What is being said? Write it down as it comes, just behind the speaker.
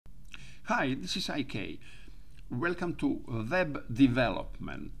Hi, this is IK. Welcome to web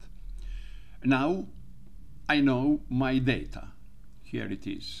development. Now I know my data. Here it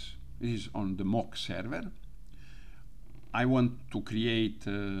is. It is on the mock server. I want to create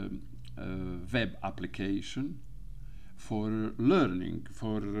a web application for learning,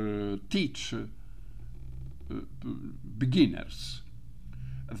 for teach beginners.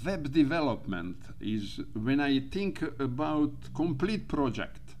 Web development is when I think about complete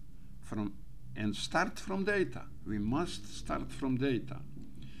project and start from data. We must start from data.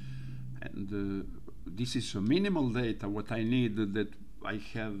 And this is a minimal data, what I need that I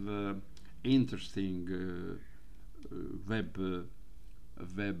have interesting web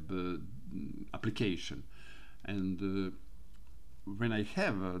application. And when I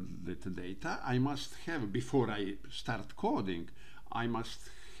have that data, I must have, before I start coding, I must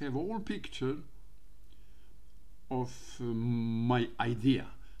have all picture of my idea.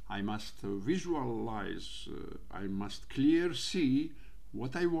 I must visualize, I must clear see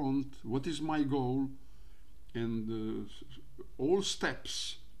what I want, what is my goal, and all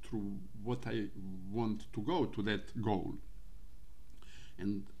steps through what I want to go to that goal.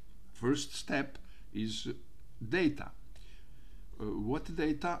 And first step is data. What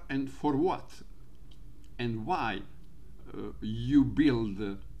data and for what? And why you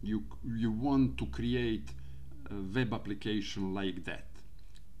build, you want to create a web application like that.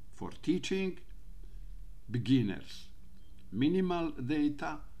 For teaching beginners, minimal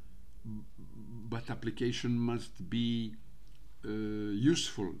data, but application must be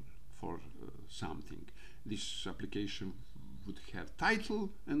useful for something. This application would have title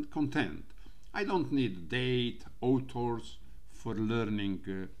and content. I don't need date, authors for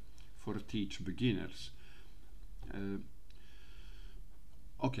learning, for teach beginners.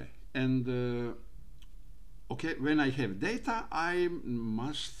 Okay, and okay, when I have data, I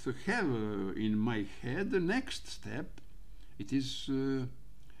must have in my head the next step. It is a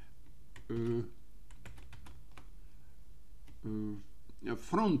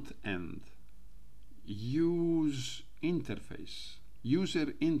front end, user interface.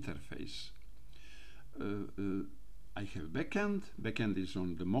 I have backend. Backend is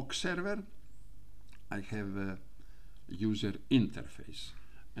on the mock server. I have a user interface.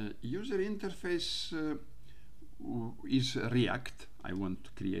 User interface is React. I want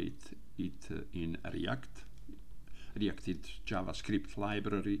to create it in React. React is JavaScript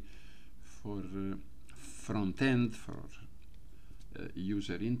library for front end, for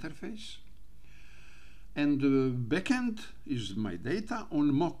user interface. And backend is my data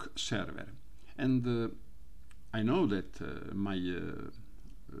on mock server. And I know that my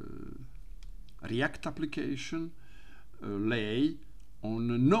React application lay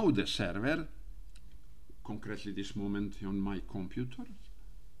on Node server, concretely this moment on my computer,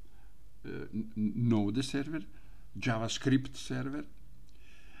 Node server, JavaScript server,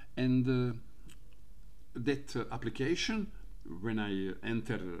 and that application, when I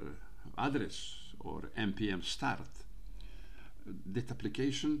enter address or npm start, that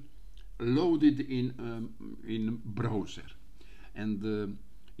application loaded in browser, and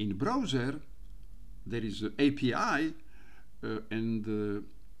in browser there is an API, and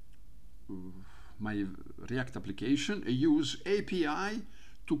my React application use API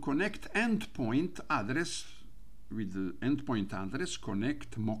to connect endpoint address with the endpoint address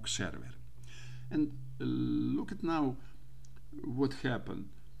connect mock server. And look at now what happened.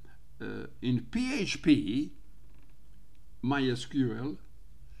 In PHP, MySQL,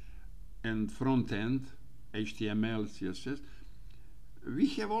 and front end, HTML, CSS, we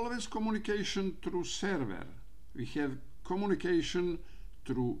have always communication through server. We have communication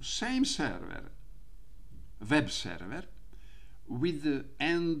through same server, web server, with the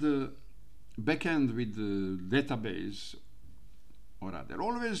backend with the database or other.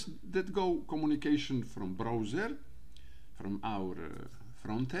 Always that go communication from browser, from our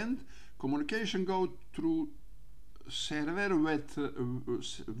front end. Communication go through server with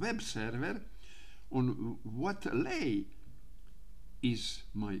web server on what lay is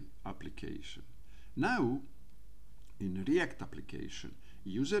my application. Now, in React application,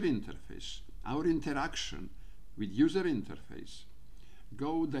 user interface, our interaction with user interface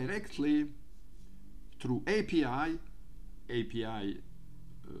go directly through API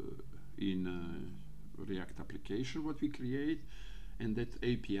in React application, what we create, and that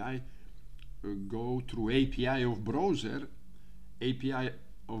API go through API of browser. API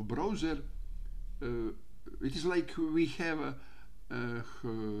of browser, it is like we have a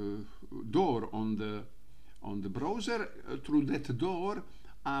door on the browser. Through that door,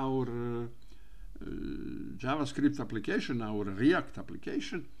 our JavaScript application, our React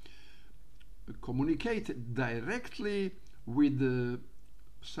application, communicate directly with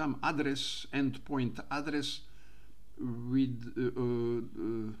some address, endpoint address, with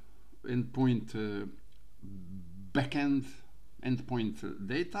endpoint backend, endpoint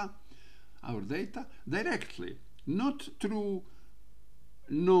data, our data, directly, not through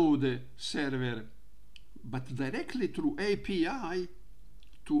node server, but directly through API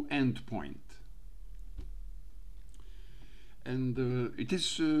to endpoint. And it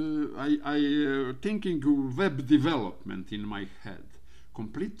is, I thinking web development in my head,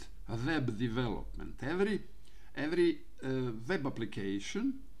 complete web development. Every web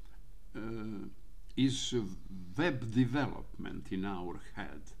application is web development in our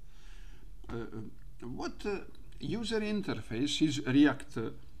head. What user interface is React,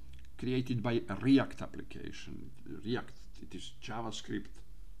 created by a React application. React, it is JavaScript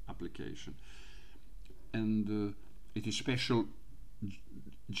application. And it is special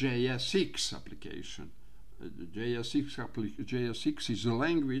JS6 application. JS6 is a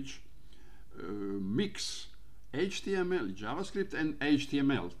language mix HTML, JavaScript and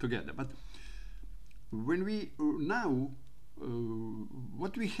HTML together. But when we now,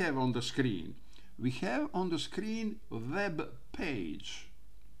 what we have on the screen? We have on the screen a web page.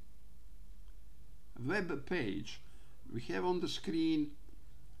 Web page. We have on the screen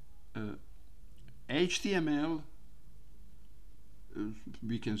HTML.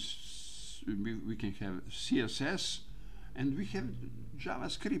 We can have CSS, and we have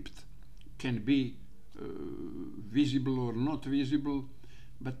JavaScript. Can be visible or not visible,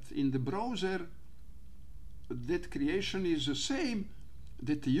 but in the browser, that creation is the same.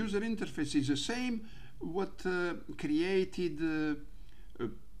 That the user interface is the same. What created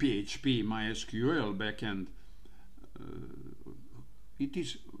PHP, MySQL backend. It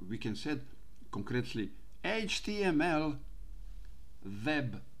is, we can say concretely, HTML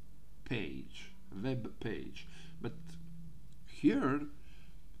web page. But here,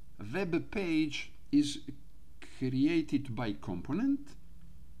 web page is created by component,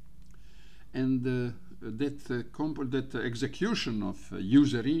 and that execution of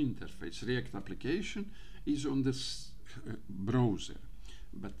user interface React application is on this browser.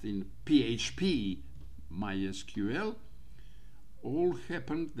 But in PHP, MySQL, all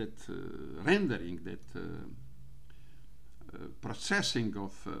happened that rendering, that processing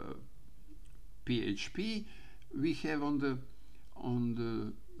of PHP we have on the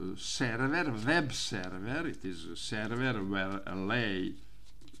server, web server. It is a server where lay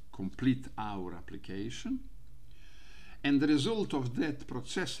complete our application, and the result of that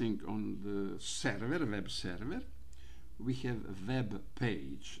processing on the server, web server, we have a web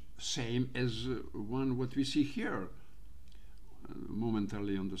page, same as one what we see here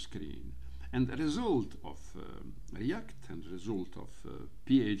momentarily on the screen. And the result of React and the result of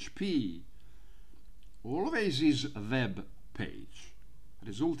PHP always is a web page.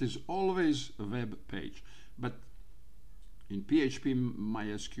 Result is always a web page. But in PHP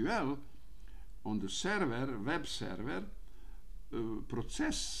MySQL, on the server, web server,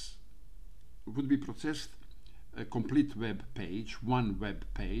 process would be processed a complete web page, one web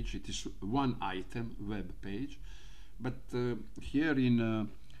page. It is one item web page. But here in a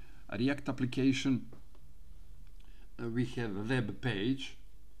React application, we have a web page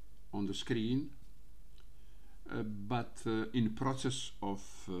on the screen, but in process of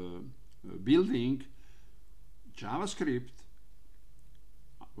building JavaScript,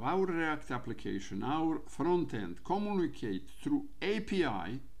 our React application, our front end communicate through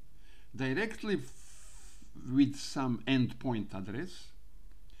API directly with some endpoint address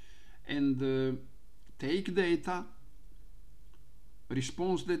and take data,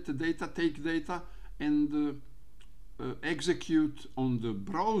 response that data, take data, and execute on the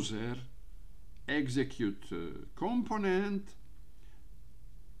browser, execute component,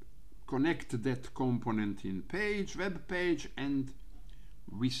 connect that component in page, web page, and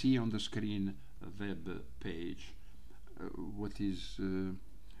we see on the screen a web page.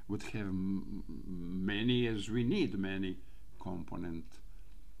 Would have many, as we need many component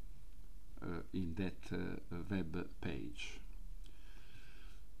in that web page.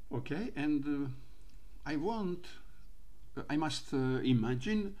 Okay, and I must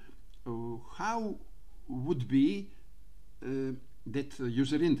imagine how would be that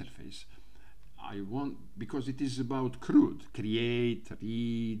user interface. Because it is about CRUD, create,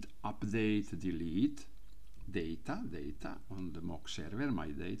 read, update, delete, data on the mock server, my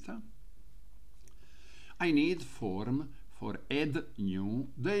data. I need form for add new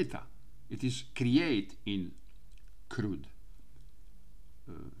data. It is create in CRUD.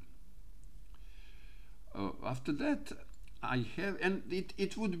 After that, I have, and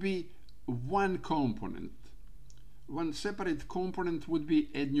it would be one component. One separate component would be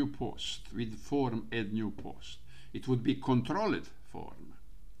add new post with form add new post. It would be controlled form.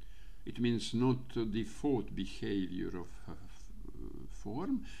 It means not default behavior of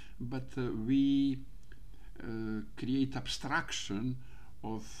form, but we create abstraction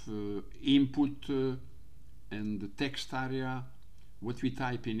of input and the text area, what we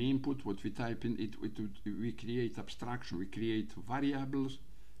type in input, what we type in it, we create abstraction, we create variables,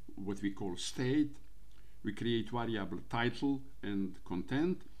 what we call state, we create variable title and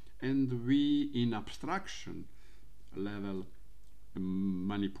content, and we in abstraction level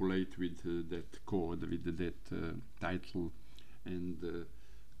manipulate with that code, with that title and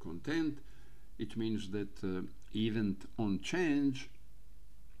content. It means that event on change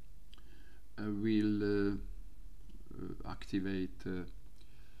will activate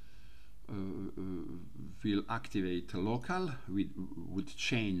local, would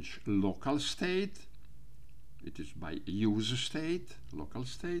change local state. It is by use state, local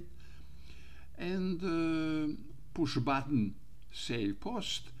state, and push button save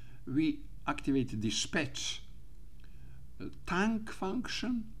post. We activate dispatch tank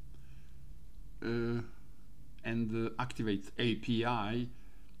function and activate API.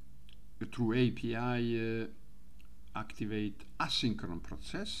 Through API activate asynchronous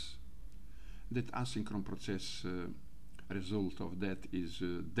process. That asynchronous process result of that is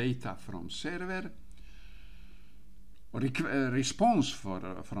data from server, response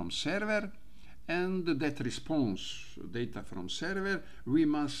from server, and that response data from server we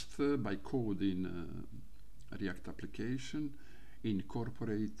must by code in React application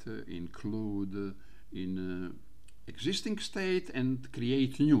incorporate, include in existing state and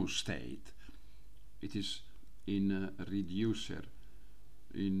create new state. It is in reducer.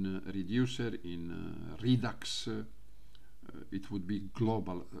 In Redux it would be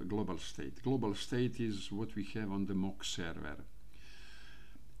global state. Global state is what we have on the mock server,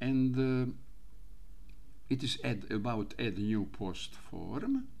 and it is about add new post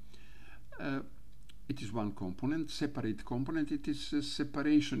form. It is one component, separate component. It is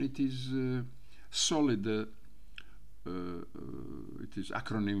separation. It is solid. It is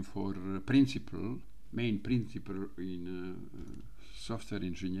acronym for principle, main principle in software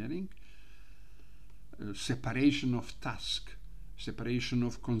engineering. Separation of task, separation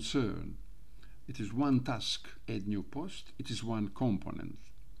of concern. It is one task, add new post. It is one component,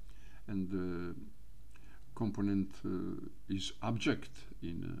 and component is object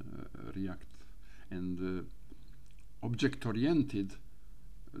in React, and object-oriented.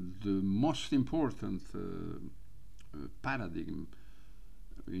 The most important paradigm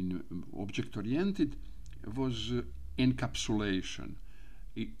in object-oriented was encapsulation.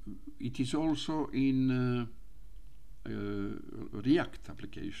 It is also in React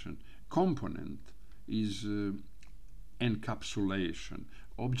application. Component is encapsulation.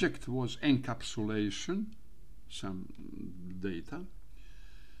 Object was encapsulation, some data,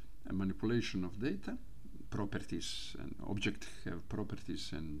 a manipulation of data, properties, and object have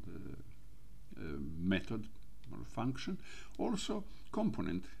properties and method or function. Also,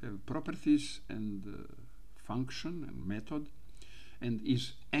 component have properties and function and method, and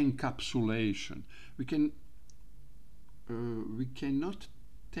is encapsulation. We cannot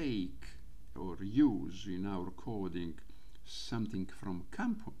take or use in our coding something from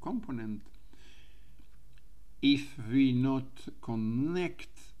component if we not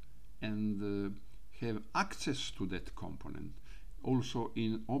connect and have access to that component. Also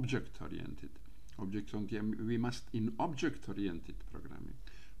in object-oriented. We must, in object-oriented programming,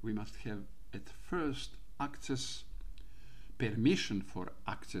 we must have at first access, permission for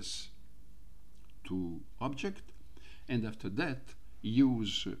access to object, and after that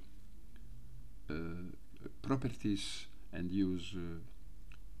use properties and use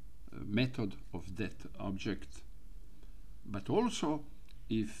method of that object. But also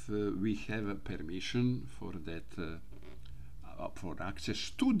if we have a permission for that for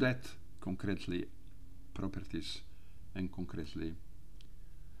access to that concretely properties and concretely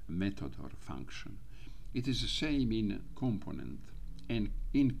method or function. It is the same in component and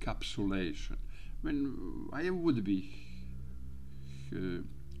encapsulation. When I would be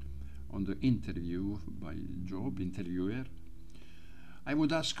on the interview by job interviewer, I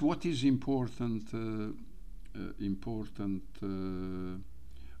would ask what is important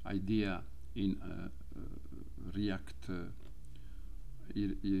idea in React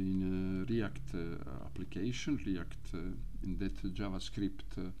application, React in that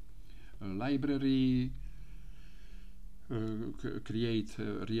JavaScript library, create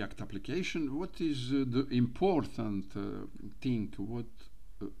React application. What is the important thing? What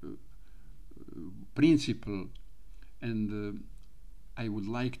principle, and I would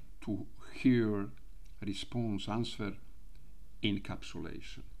like to hear response, answer,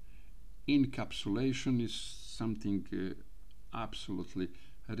 encapsulation. Encapsulation is something absolutely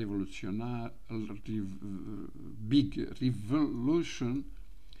revolutionary, big revolution,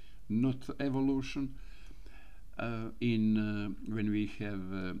 not evolution, when we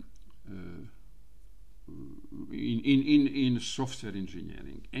have in software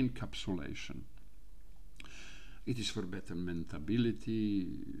engineering. Encapsulation. It is for better maintainability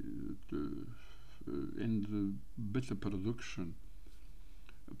and better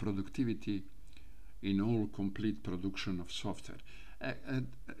productivity in all complete production of software.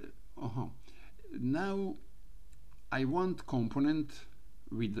 Now I want component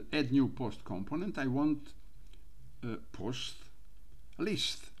with add new post component. I want post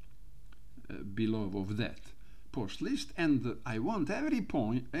list below of that post list, and I want every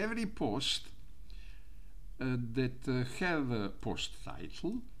post that have a post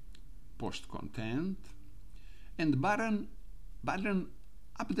title, post content, and button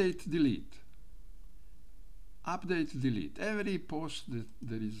update delete. Update delete. Every post that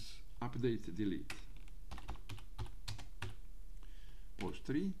there is update delete. Post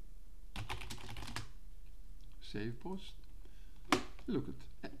 3. Save post. Look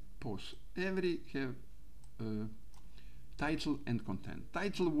at post. Every have title and content.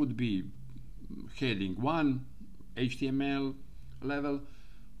 Title would be heading 1, HTML level,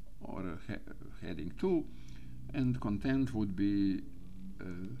 or heading 2, and content would be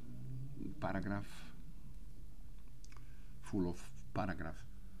paragraph, full of paragraph.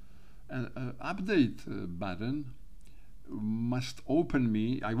 Update button must open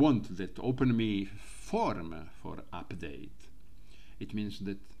me, I want that open me form for update. It means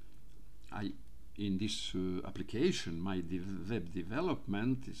that in this application, my web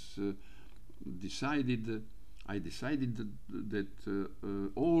development is I decided that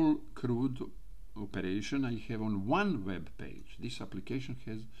all CRUD operation I have on one web page. This application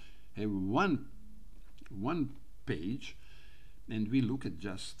have one page, and we look at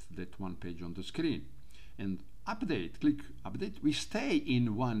just that one page on the screen. And update, click update, we stay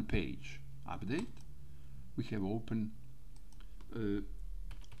in one page. Update, we have open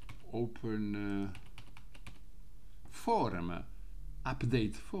form,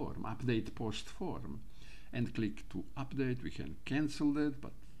 update post form, and click to update. We can cancel that,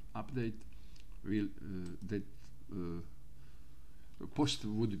 but update will that post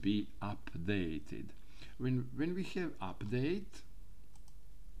would be updated. When we have update,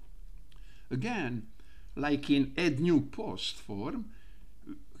 again, like in add new post form,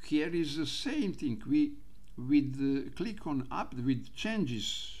 here is the same thing. We click on up with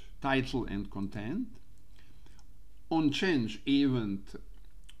changes title and content. On change event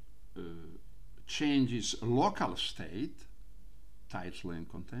changes local state, title and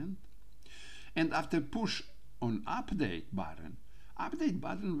content. And after push on update button,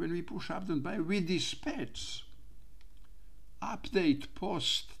 when we push update button, we dispatch update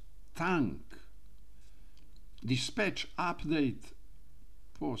post tank. Dispatch update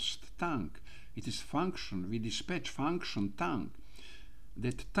post tank. It is function. We dispatch function tank.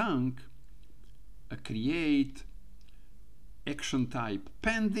 That tank create action type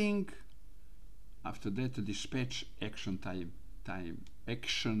pending. After that, dispatch action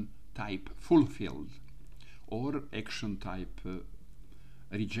type fulfilled or action type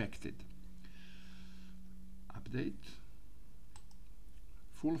rejected. Update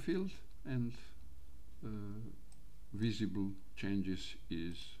fulfilled, and visible changes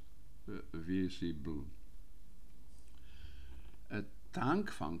is visible. A tank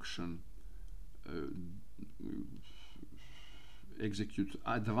function execute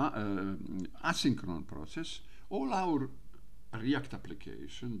asynchronous process. All our React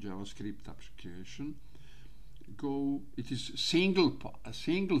application, JavaScript application, it is single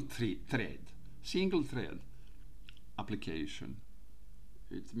thread application.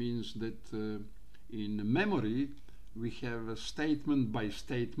 It means that in memory we have a statement by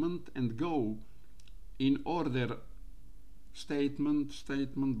statement and go in order, statement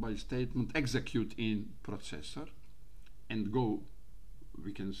by statement, execute in processor, and go,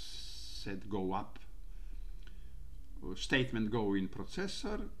 we can set go up, statement go in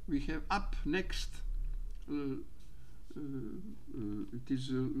processor. We have up next, it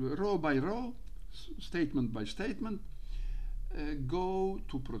is row by row, statement by statement, go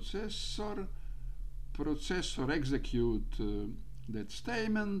to processor, processor execute that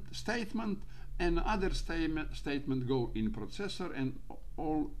statement, and other statement go in processor, and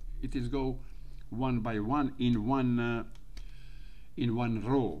all it is go one by one in one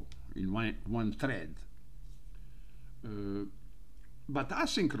row, in one thread. But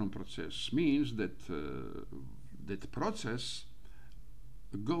asynchronous process means that that process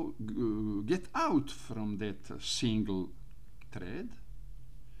get out from that single thread,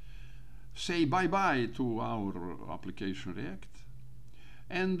 say bye-bye to our application React,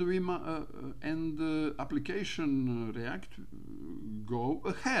 and application React go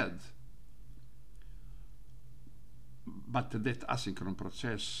ahead. But that asynchronous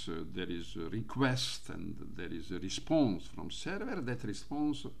process, there is a request and there is a response from server. That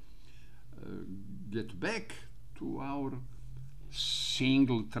response get back to our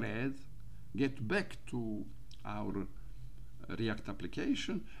single thread, get back to our React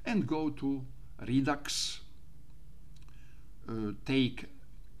application, and go to Redux, take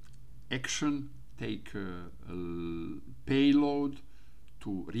action, take payload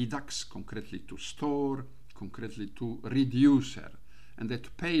to Redux, concretely to store, concretely to reducer, and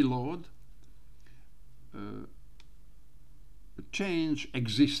that payload change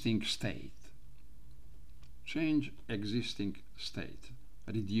existing state. Change existing state.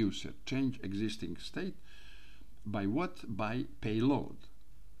 Reducer, change existing state. By what? By payload.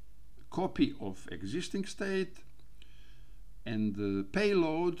 Copy of existing state, and the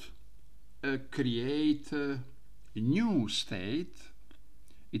payload create a new state.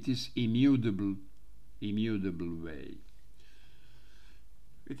 It is immutable way.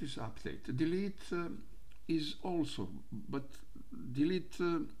 It is update. Delete is also, but delete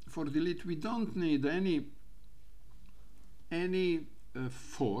for delete we don't need any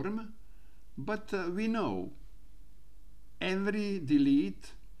form, but we know every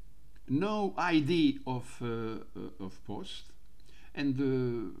delete no ID of post, and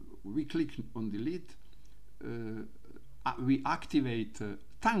we click on delete. We activate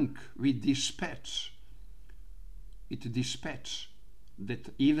tank. We dispatch. It dispatch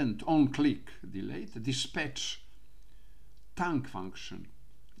that event on click delete. Dispatch tank function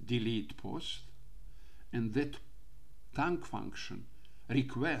delete post, and that tank function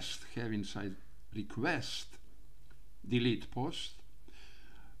request have inside request delete post.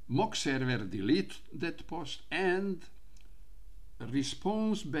 Mock server delete that post and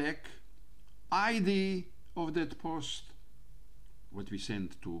response back ID of that post, what we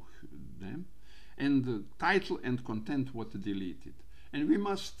send to them, and the title and content what deleted. And we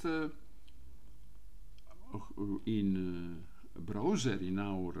must in a browser in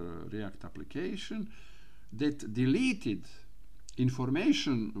our React application that deleted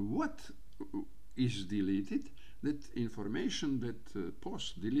information, what is deleted, that information, that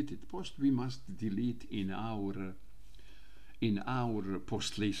post, deleted post, we must delete in our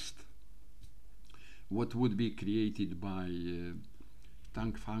post list. What would be created by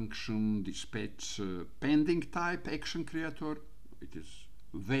tank function, dispatch pending type action creator. It is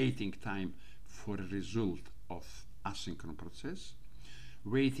waiting time for a result of asynchronous process.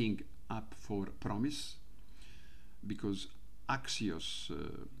 Waiting up for promise, because Axios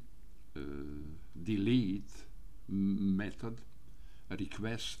delete method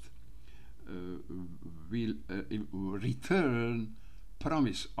request will return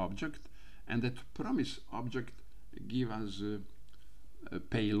promise object, and that promise object give us a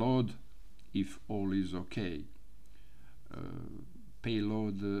payload if all is okay.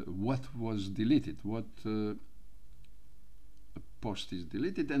 Payload what was deleted, what post is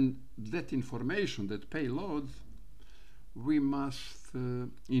deleted, and that information, that payload, we must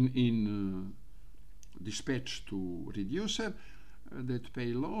in dispatch to reducer that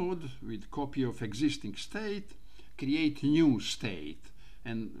payload with copy of existing state, create new state.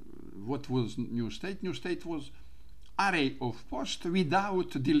 And what was new state? New state was array of post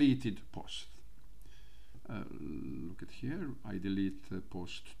without deleted post. Look at here, I delete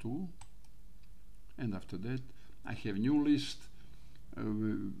post 2, and after that I have new list.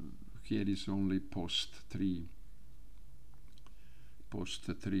 Here is only post 3. Post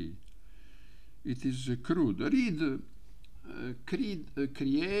 3. It is CRUD. Read,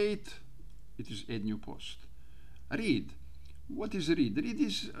 create. It is add new post. Read. What is read? Read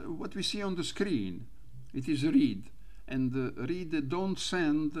is what we see on the screen. It is read. And read don't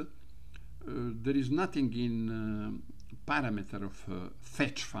send. There is nothing in parameter of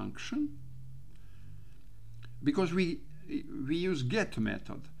fetch function, because we use get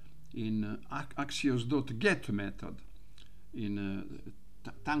method in Axios.get method in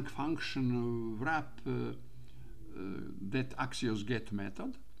tank function wrap that Axios get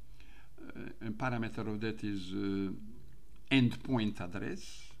method, and parameter of that is endpoint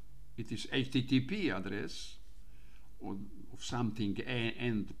address. It is HTTP address of something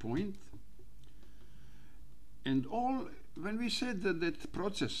endpoint, and all when we said that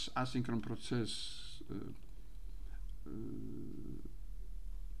process, asynchronous process,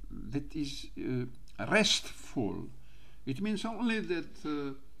 that is restful, it means only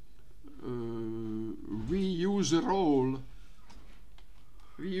that we use a role.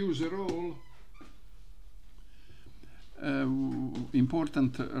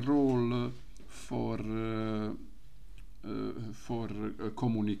 Important role for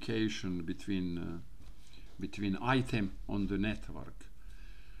communication between item on the network.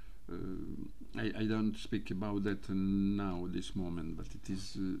 I don't speak about that now, this moment, but it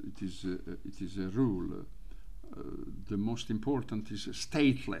is a rule. The most important is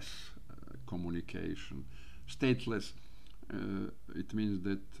stateless communication. Stateless, it means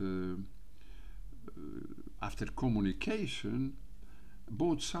that after communication,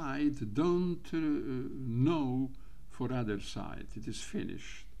 both sides don't know for other side. It is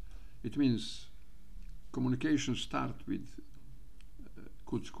finished. It means communication start with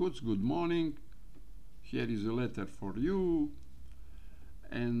kuts, good morning, here is a letter for you,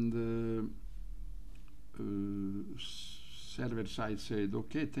 and server side said,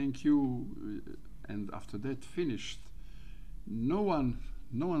 okay, thank you, and after that finished. No one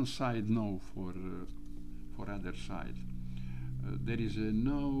side know for other side. There is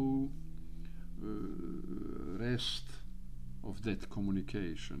no rest of that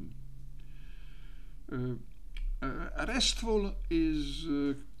communication. Restful is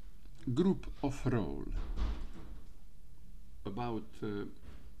a group of role about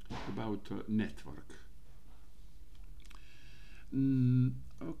network.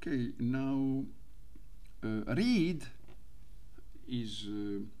 Okay, now read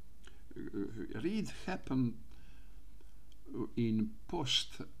happened in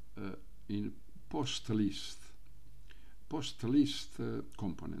post list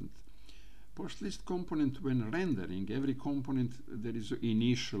component. Post list component, when rendering every component, there is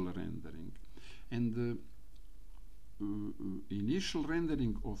initial rendering, and initial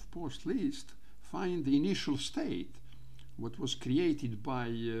rendering of post list find the initial state what was created by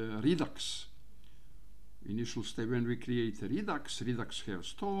Redux. Initial state, when we create a Redux have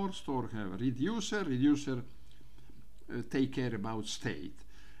store have reducer take care about state,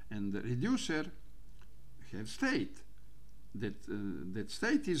 and the reducer have state. That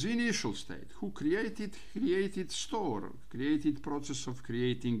state is initial state. Who created store, created process of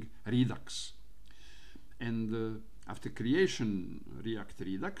creating Redux, and after creation React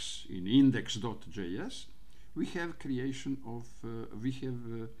Redux in index.js, we have creation of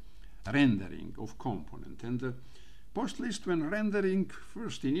rendering of component, and post list, when rendering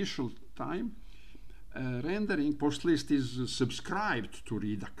first initial time, rendering post list is subscribed to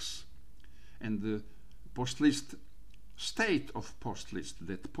Redux, and the post list state of post list,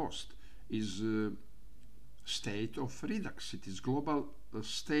 that post is state of Redux. It is global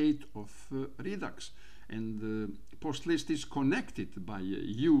state of Redux, and post list is connected by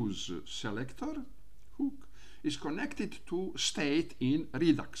use selector hook, is connected to state in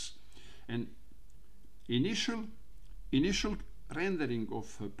Redux, and initial rendering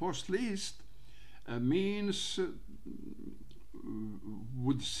of post list means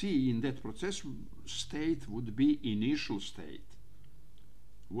would see in that process state would be initial state.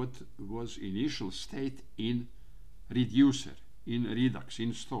 What was initial state in reducer, in Redux,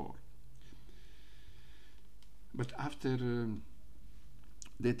 in store. But after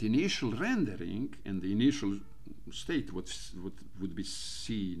that initial rendering and the initial state what would be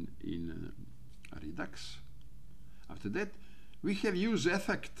seen in Redux, after that we have use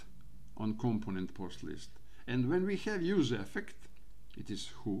effect on component post list. And when we have use effect, it is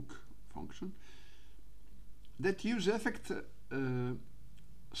hook function, that use effect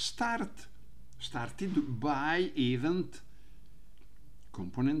started by event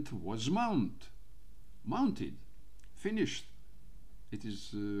component was mounted, finished. It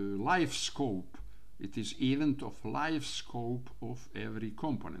is life scope. It is event of life scope of every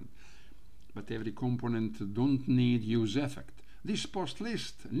component. But every component don't need use effect. This post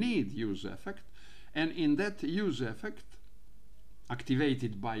list need use effect, and in that use effect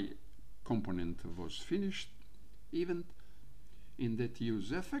activated by component was finished event, in that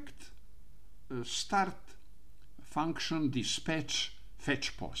use effect start function dispatch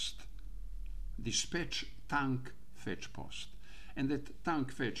fetch post, dispatch tank fetch post, and that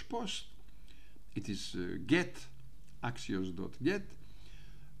tank fetch post, it is get axios.get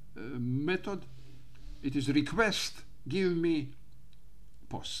method. It is request give me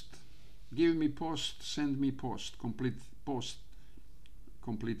post, send me post, complete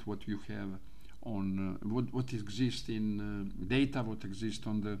what you have on what exists in data, what exists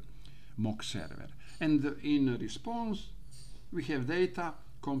on the mock server, and in response we have data,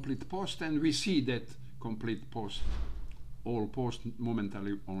 complete post, and we see that complete post, all post,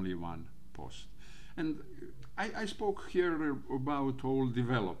 momentarily only one post. And I spoke here about all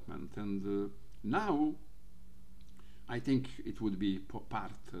development, and now I think it would be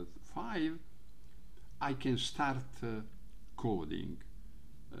part 5. I can start coding.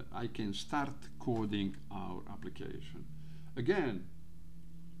 I can start coding our application. Again,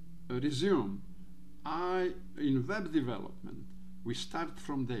 resume. In web development, we start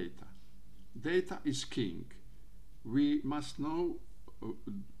from data. Data is king. We must know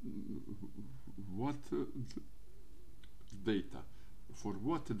what data, for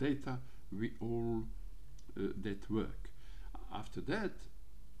what data we all that work. After that,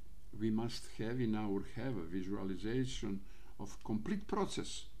 we must have a visualization of complete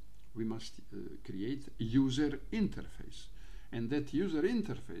process. We must create a user interface, and that user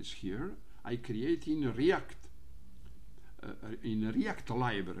interface here I create in React. In a React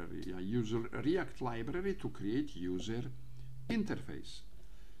library, I use a React library to create user interface.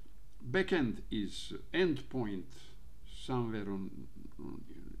 Backend is endpoint somewhere on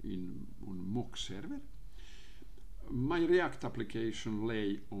mock server. My React application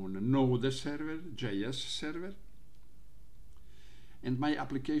lay on a Node server, JS server, and my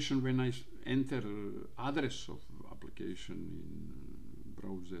application, when I enter address of application in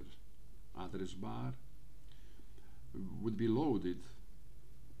browser address bar, would be loaded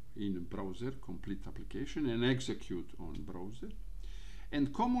in browser, complete application, and execute on browser,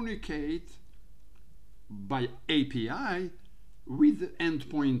 and communicate by API with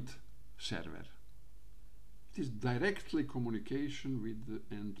endpoint server. It is directly communication with the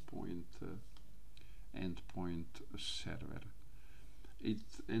endpoint server.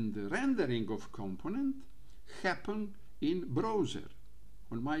 And the rendering of component happen in browser,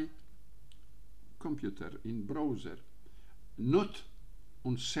 on my computer, in browser, not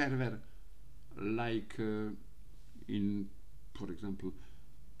on server like in, for example,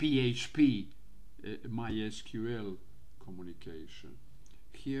 PHP, MySQL communication.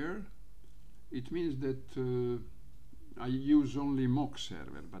 Here it means that I use only mock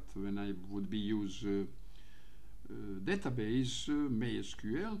server, but when I would be use database,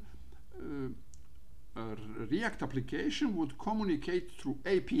 MySQL, React application would communicate through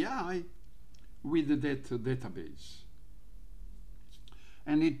API with that database.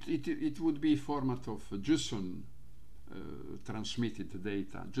 And it would be format of JSON transmitted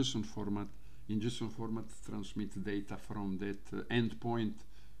data. JSON format, in JSON format transmit data from that endpoint,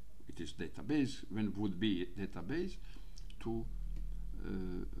 it is database, when would be database, to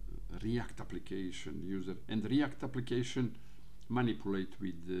React application user, and React application manipulate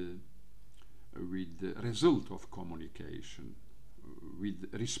with the result of communication,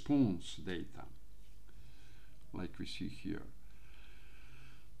 with response data, like we see here.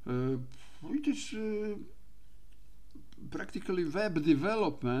 It is practically web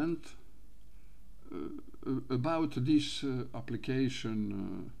development about this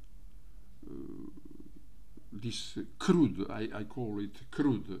application, this CRUD, I call it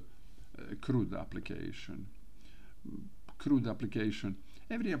CRUD application. CRUD application.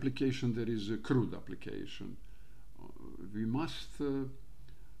 Every application there is a CRUD application. We must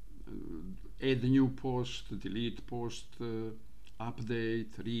add new post, delete post,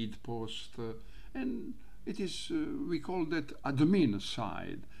 update, read post, and it is we call that admin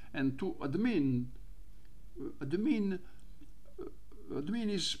side. And to admin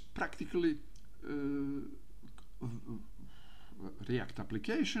is practically React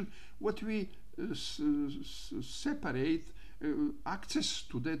application. What we separate access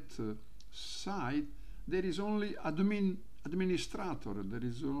to that side. There is only administrator. There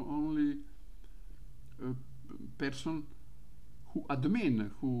is only a person who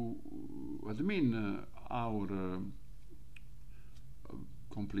admin our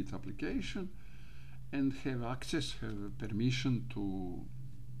complete application and have access, have permission to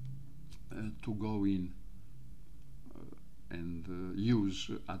go in and use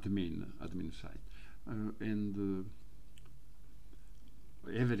admin side. And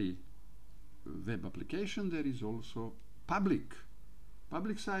every web application there is also public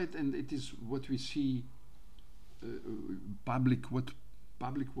side, and it is what we see what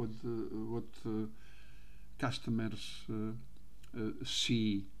customers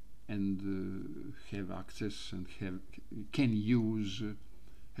see and have access and can use,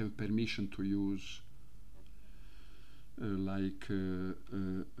 have permission to use, like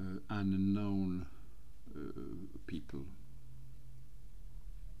unknown people.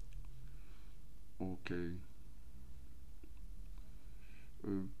 Okay.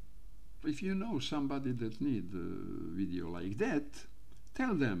 if you know somebody that need video like that,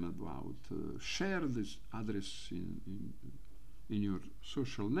 tell them about, share this address in your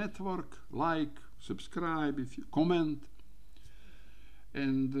social network, like, subscribe, if you comment,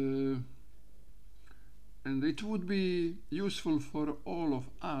 and it would be useful for all of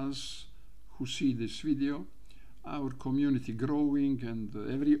us who see this video, our community growing, and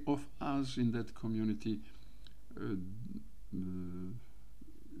every of us in that community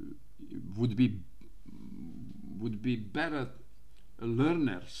would be better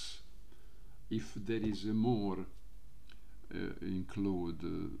learners if there is a more include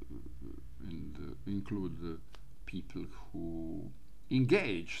people who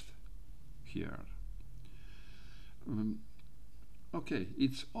engaged here. Okay,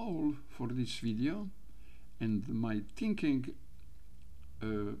 it's all for this video, and my thinking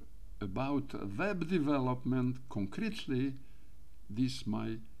about web development, concretely this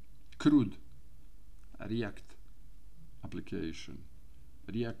my CRUD React application,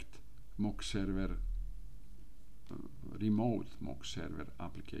 React mock server, remote mock server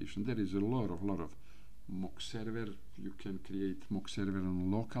application. There is a lot of mock server. You can create mock server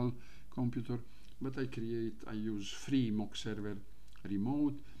on local computer, but I use free mock server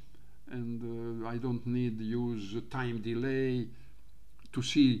remote, and I don't need use time delay to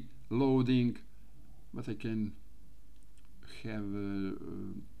see loading, but I can have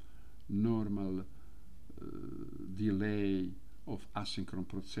normal delay of asynchronous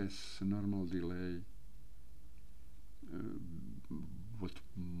process, normal delay. What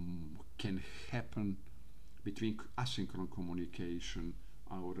can happen between asynchronous communication,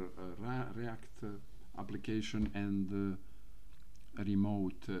 our React application, and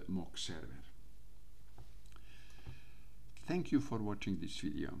remote mock server. Thank you for watching this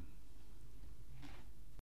video.